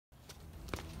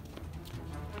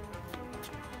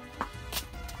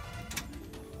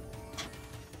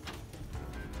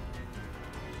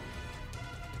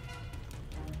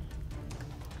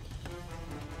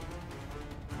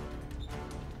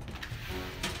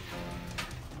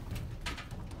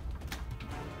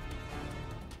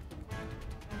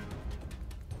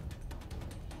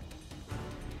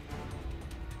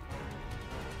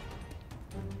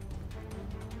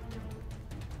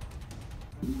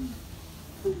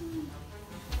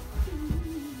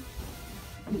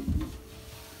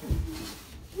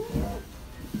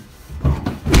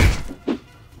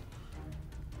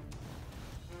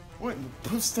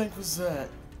stank was that?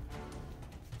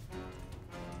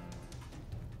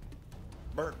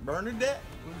 Bernadette?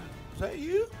 Was that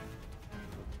you?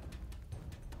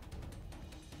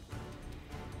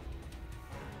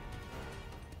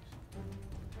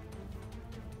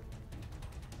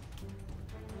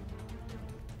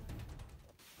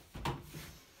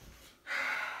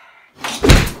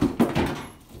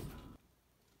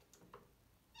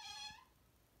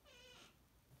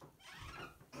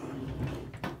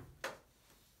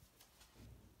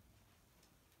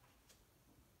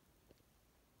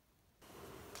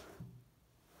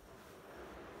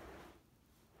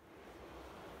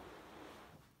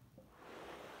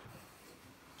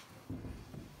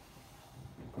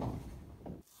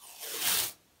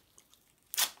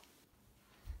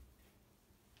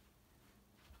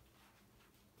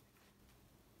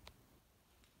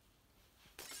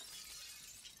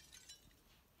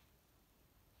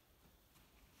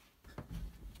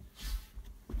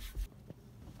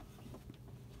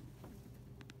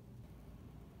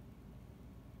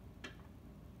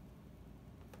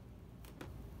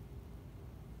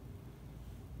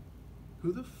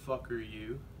 Who the fuck are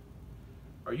you?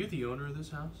 Are you the owner of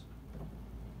this house?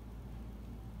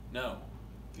 No.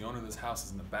 The owner of this house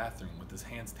is in the bathroom with his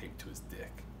hands taped to his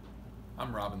dick.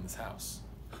 I'm robbing this house.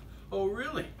 Oh,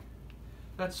 really?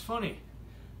 That's funny.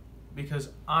 Because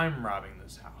I'm robbing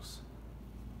this house.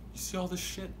 You see all this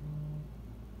shit?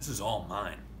 This is all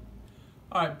mine.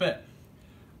 Alright, bet.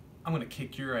 I'm gonna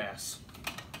kick your ass.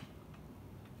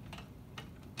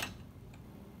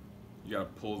 You gotta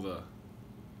pull the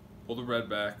red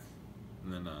back,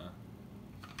 and then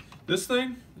This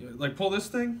thing? Like pull this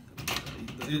thing?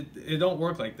 It don't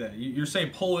work like that. You're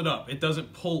saying pull it up. It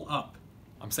doesn't pull up.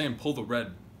 I'm saying pull the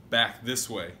red back this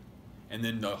way, and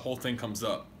then the whole thing comes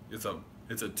up. It's a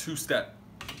two-step.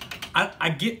 I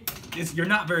get this. You're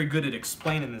not very good at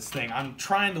explaining this thing. I'm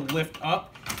trying to lift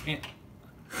up, and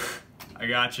I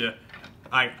gotcha.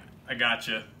 I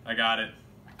gotcha. I got it.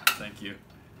 Thank you.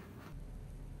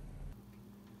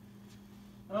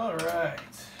 All right.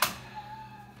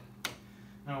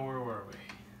 Now where were we?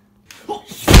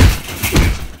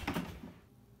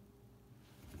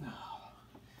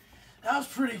 That was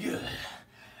pretty good.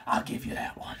 I'll give you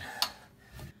that one.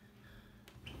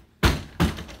 It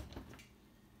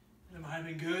might have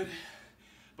been good,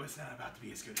 but it's not about to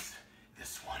be as good as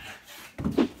this one.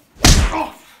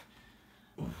 Oh!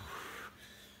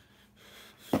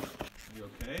 You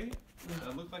okay?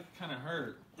 That looked like it kind of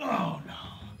hurt. Oh no.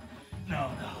 No.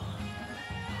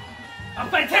 I'm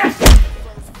fantastic!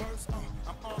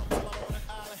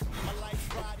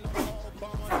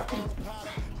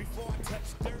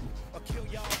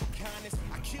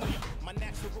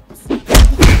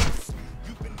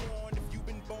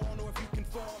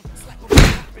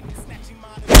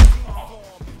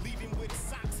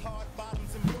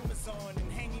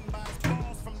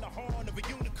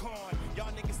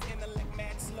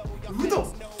 Who the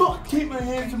fuck keep my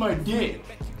hand to my dick?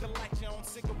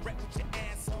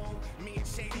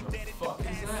 Fuck is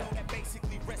that?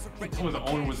 They told me the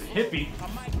owner was a hippie.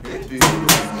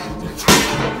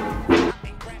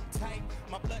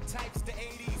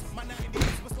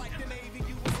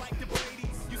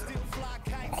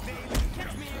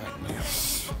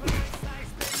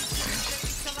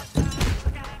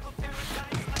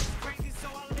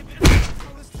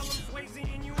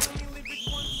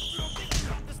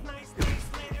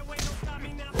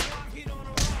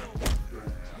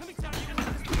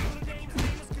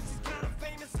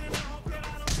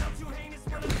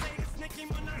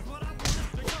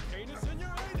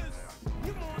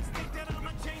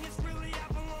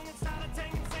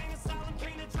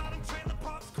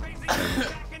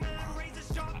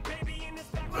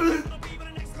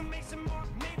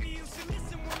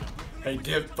 Hey,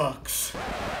 dip fucks.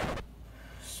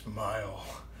 Smile.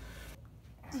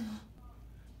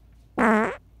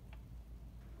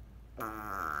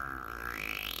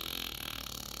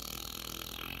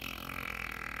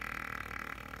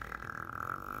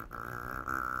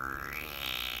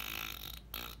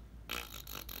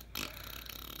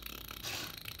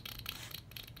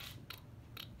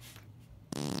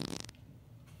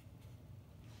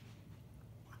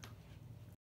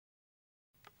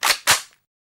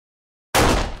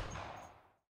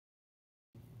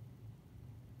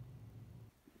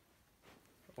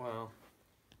 Wow.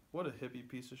 What a hippie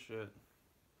piece of shit.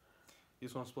 You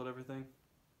just want to split everything?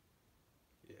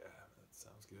 Yeah, that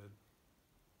sounds good.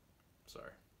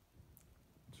 Sorry.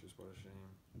 It's just what a shame.